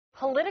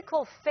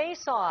political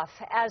face-off.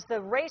 As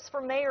the race for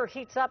mayor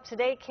heats up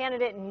today,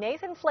 candidate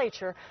Nathan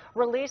Fletcher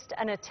released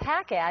an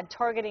attack ad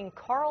targeting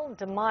Carl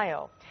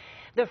DeMaio.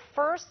 The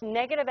first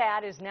negative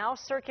ad is now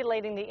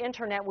circulating the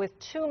internet with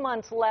 2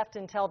 months left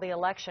until the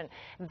election.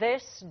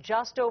 This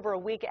just over a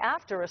week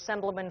after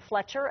Assemblyman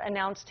Fletcher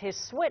announced his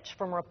switch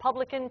from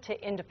Republican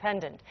to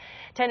Independent.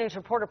 10 News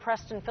reporter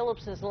Preston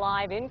Phillips is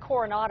live in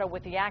Coronado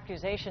with the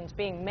accusations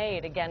being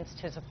made against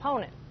his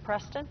opponent.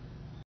 Preston?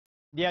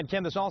 Yeah, and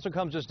Kim, this also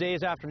comes just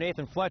days after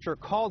Nathan Fletcher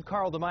called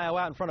Carl DeMaio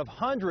out in front of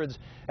hundreds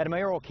at a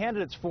mayoral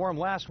candidates forum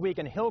last week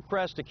in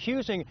Hillcrest,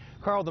 accusing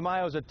Carl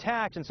DeMaio's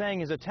attacks and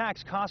saying his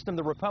attacks cost him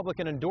the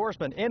Republican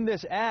endorsement. In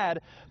this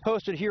ad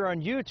posted here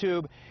on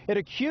YouTube, it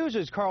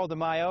accuses Carl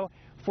DeMaio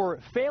for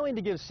failing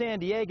to give San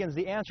Diegans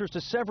the answers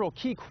to several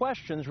key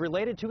questions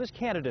related to his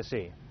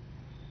candidacy.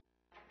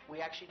 We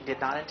actually did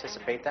not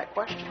anticipate that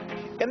question.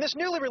 In this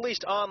newly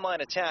released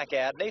online attack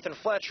ad, Nathan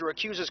Fletcher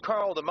accuses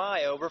Carl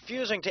DeMaio of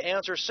refusing to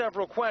answer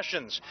several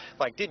questions,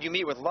 like did you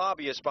meet with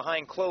lobbyists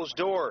behind closed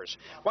doors?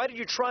 Why did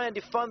you try and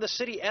defund the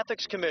City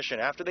Ethics Commission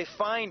after they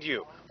fined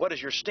you? What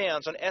is your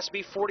stance on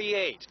SB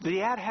 48?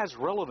 The ad has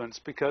relevance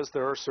because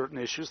there are certain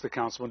issues that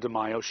Councilman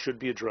DeMaio should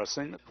be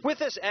addressing. With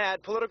this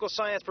ad, political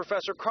science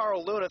professor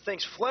Carl Luna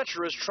thinks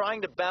Fletcher is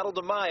trying to battle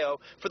DeMaio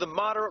for the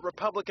moderate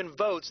Republican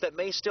votes that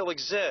may still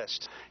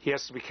exist. He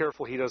has to be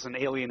careful he doesn't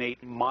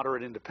alienate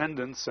moderate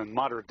independents and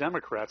moderate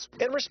Democrats.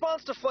 In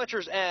response to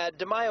Fletcher's ad,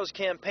 DeMaio's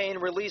campaign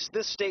released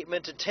this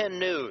statement to 10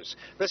 News.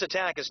 This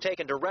attack is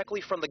taken directly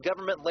from the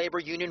Government Labor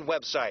Union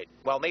website.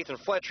 While Nathan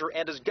Fletcher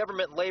and his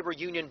Government Labor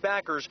Union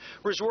backers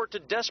resort to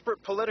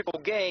desperate political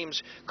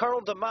games,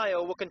 Carl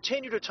DeMaio will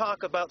continue to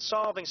talk about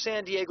solving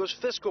San Diego's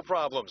fiscal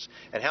problems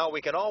and how we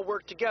can all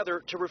work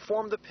together to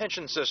reform the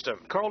pension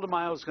system. Carl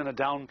DeMaio is going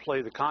to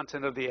downplay the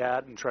content of the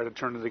ad and try to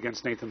turn it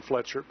against Nathan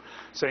Fletcher,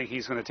 saying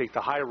he's going to take the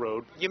high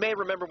road. You may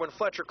remember when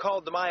Fletcher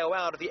called DeMaio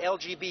out at the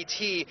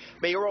LGBT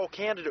mayoral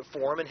candidate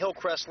forum in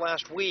Hillcrest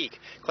last week,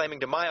 claiming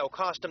DeMaio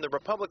cost him the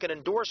Republican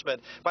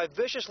endorsement by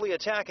viciously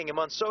attacking him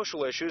on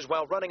social issues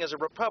while running as a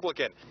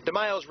Republican.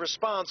 DeMaio's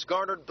response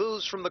garnered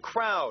boos from the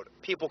crowd.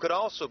 People could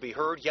also be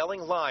heard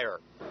yelling liar.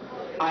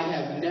 I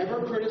have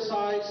never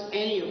criticized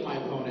any of my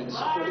opponents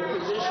for their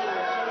position.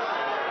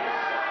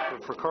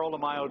 For Carl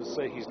DeMaio to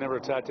say he's never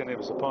attacked any of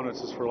his opponents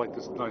is for like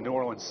the New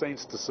Orleans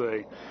Saints to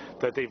say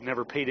that they've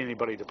never paid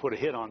anybody to put a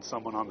hit on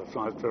someone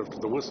after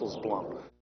the whistle's blown.